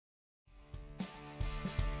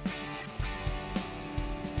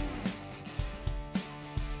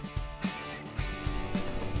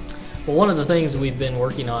Well, one of the things we've been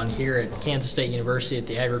working on here at Kansas State University at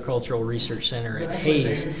the Agricultural Research Center at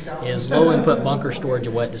Hayes is low input bunker storage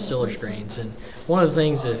of wet distillers grains. And one of the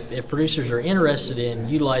things, if producers are interested in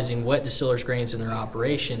utilizing wet distillers grains in their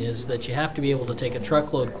operation, is that you have to be able to take a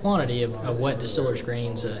truckload quantity of wet distillers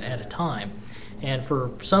grains at a time. And for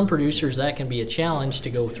some producers, that can be a challenge to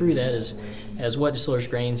go through that, as wet distillers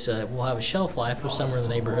grains will have a shelf life of somewhere in the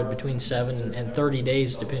neighborhood between 7 and 30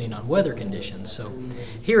 days, depending on weather conditions. So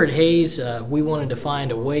here at Hayes, we wanted to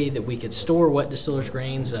find a way that we could store wet distillers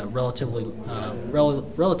grains relatively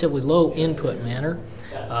low input manner.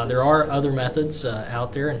 There are other methods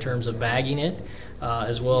out there in terms of bagging it,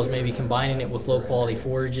 as well as maybe combining it with low-quality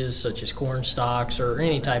forages such as corn stalks or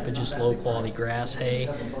any type of just low-quality grass, hay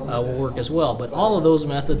will work as well. But all of those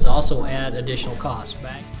methods also add additional costs.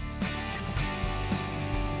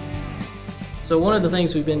 So one of the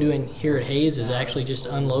things we've been doing here at Hayes is actually just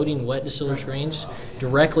unloading wet distillers grains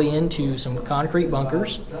directly into some concrete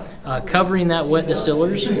bunkers, covering that wet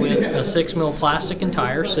distillers with a 6 mil plastic and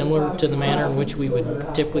tire, similar to the manner in which we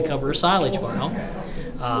would typically cover a silage pile.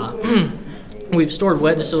 We've stored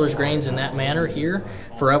wet distillers grains in that manner here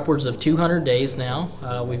for upwards of 200 days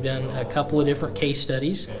now. We've done a couple of different case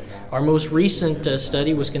studies. Our most recent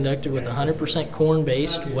study was conducted with 100%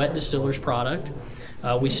 corn-based wet distillers product.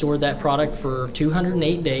 We stored that product for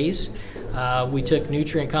 208 days. We took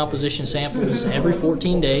nutrient composition samples every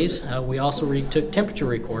 14 days. We also took temperature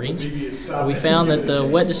recordings. We found that the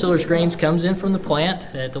wet distillers grains comes in from the plant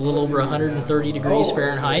at a little over 130 degrees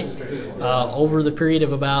Fahrenheit. Over the period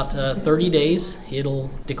of about 30 days, it'll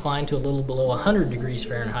decline to a little below 100 degrees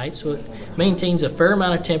Fahrenheit. So it maintains a fair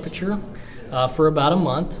amount of temperature for about a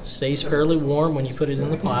month, stays fairly warm when you put it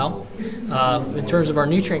in the pile. In terms of our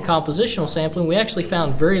nutrient compositional sampling, we actually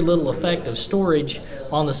found very little effect of storage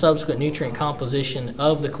on the subsequent nutrient composition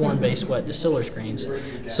of the corn-based wet distillers grains.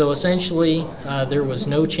 So essentially, there was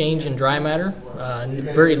no change in dry matter,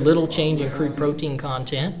 very little change in crude protein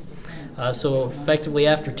content. So effectively,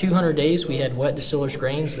 after 200 days, we had wet distillers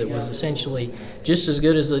grains that was essentially just as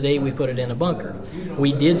good as the day we put it in a bunker.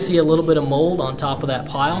 We did see a little bit of mold on top of that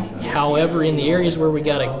pile. However, in the areas where we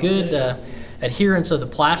got a good adherence of the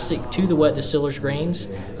plastic to the wet distillers grains,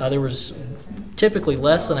 there was typically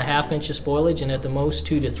less than a ½ inch of spoilage, and at the most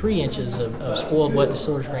 2 to 3 inches of spoiled wet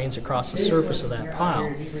distillers grains across the surface of that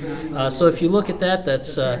pile. So if you look at that,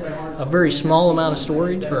 that's a very small amount of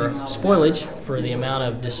storage or spoilage for the amount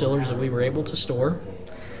of distillers that we were able to store.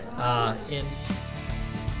 And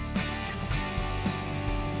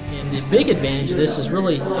the big advantage of this is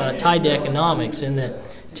really tied to economics, in that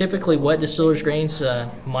typically wet distillers grains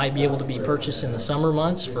might be able to be purchased in the summer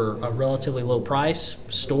months for a relatively low price,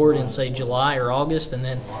 stored in say July or August, and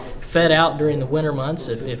then fed out during the winter months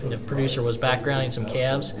if the producer was backgrounding some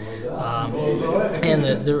calves. And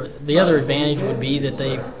the other advantage would be that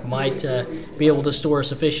they might be able to store a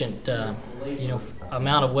sufficient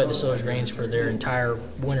amount of wet distillers grains for their entire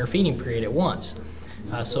winter feeding period at once.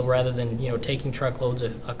 So rather than taking truckloads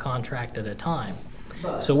a contract at a time.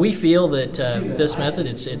 So we feel that this method,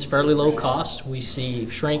 it's fairly low cost. We see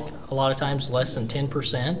shrink a lot of times less than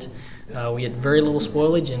 10%. We get very little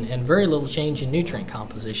spoilage and very little change in nutrient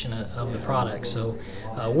composition of the product. So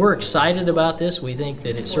we're excited about this. We think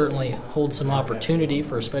that it certainly holds some opportunity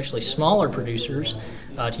for especially smaller producers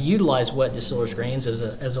to utilize wet distillers grains as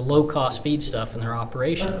a low-cost feedstuff in their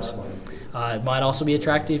operations. It might also be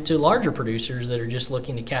attractive to larger producers that are just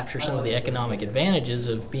looking to capture some of the economic advantages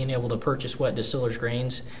of being able to purchase wet distillers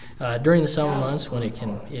grains during the summer months, when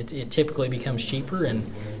it typically becomes cheaper,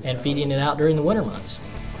 and feeding it out during the winter months.